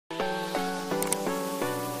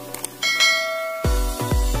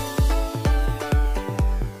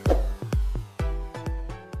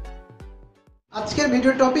আজকের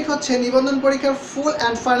video topic হচ্ছে নিবন্ধন পরীক্ষার full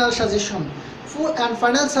and final suggestion. Full and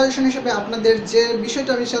final suggestion হিসেবে আপনাদের যে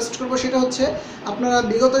বিষয়টা আমি সাজেস্ট করবো সেটা হচ্ছে আপনারা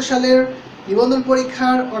বিগত সালের নিবন্ধন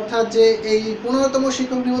পরীক্ষার অর্থাৎ যে এই 15তম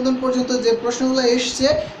শিক্ষক নিবন্ধন পর্যন্ত যে প্রশ্নগুলো এসছে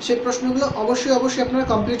সেই প্রশ্নগুলো অবশ্যই আপনারা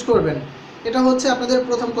কমপ্লিট করবেন। এটা হচ্ছে আপনাদের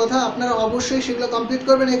প্রথম কথা, আপনারা অবশ্যই সেগুলো কমপ্লিট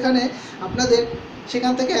করবেন। এখানে আপনাদের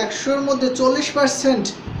সেখান থেকে 100-র মধ্যে 40%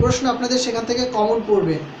 প্রশ্ন আপনাদের সেখান থেকে কমন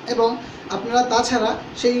পড়বে এবং আপনারা তাছাড়া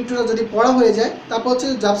সেই ইন্ট্রোটা যদি পড়া হয়ে যায় তারপর হচ্ছে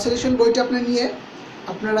জব সলিউশন বইটা আপনি নিয়ে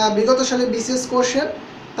আপনারা বিগত সালে বিসিএস কোশ্চেন,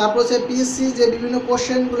 তারপর হচ্ছে পিএসসি যে বিভিন্ন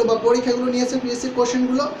কোশ্চেনগুলো বা পরীক্ষাগুলো নিয়েছে পিএসসির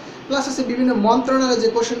কোশ্চেনগুলো, প্লাস হচ্ছে বিভিন্ন মন্ত্রণালয়ে যে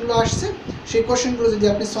কোশ্চেনগুলো আসছে সেই কোশ্চেনগুলো যদি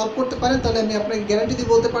আপনি সলভ করতে পারেন তাহলে আমি আপনাকে গ্যারান্টি দিয়ে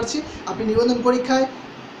বলতে পারছি আপনি নিবন্ধন পরীক্ষায়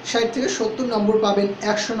 60 থেকে 70 নম্বর পাবেন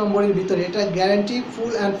 100 নম্বরের ভিতরে। এটা guarantee,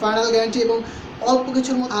 full and final guarantee এবং অল্প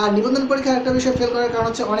কিছুর মধ্যে। আর নিবন্ধন পরীক্ষার একটা বিষয় ফেল করার কারণ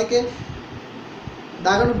হচ্ছে অনেকে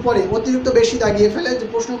দাগানোর পরে অতিরিক্ত বেশি দাগিয়ে ফেলে, যে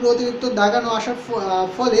প্রশ্নগুলো অতিরিক্ত দাগানো আসার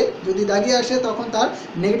ফলে যদি দাগিয়ে আসে তখন তার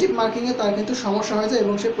নেগেটিভ মার্কিংয়ে তার কিন্তু সমস্যা হয়ে যায়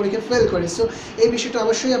এবং সে পরীক্ষা ফেল করে। সো এই বিষয়টা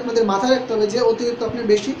অবশ্যই আপনাদের মাথায় রাখতে হবে যে অতিরিক্ত আপনি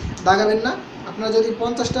বেশি দাগাবেন না। আপনার যদি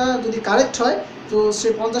 50টা যদি কারেক্ট হয় তো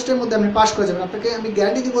সেই 50টার মধ্যে আপনি পাস করে যাবেন। আপনাকে আমি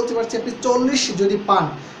গ্যারান্টি দিয়ে বলতে পারছি আপনি 40 যদি পান,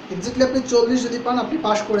 এক্স্যাক্টলি আপনি 40 যদি পান আপনি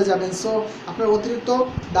পাস করে যাবেন। সো আপনার অতিরিক্ত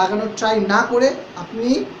দাগানোর ট্রাই না করে আপনি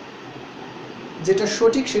যেটা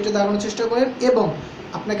সঠিক সেটা দাগানোর চেষ্টা করেন এবং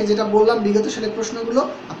আপনাকে যেটা বললাম বিগত সালের প্রশ্নগুলো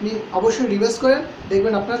আপনি অবশ্যই রিভাইজ করেন।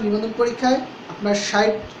 দেখবেন আপনার নিবন্ধন পরীক্ষায় আপনার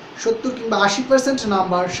 60, 70 কিংবা 80%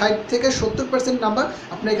 নাম্বার, 60 থেকে 70% নাম্বার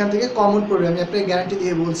আপনার এখান থেকে কমন পড়বে, আমি আপনাকে গ্যারান্টি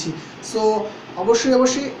দিয়ে বলছি। সো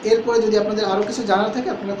অবশ্যই এরপরে যদি আপনাদের আরও কিছু জানার থাকে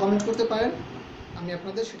আপনারা কমেন্ট করতে পারেন, আমি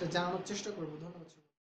আপনাদের সেটা জানানোর চেষ্টা করব। ধন্যবাদ।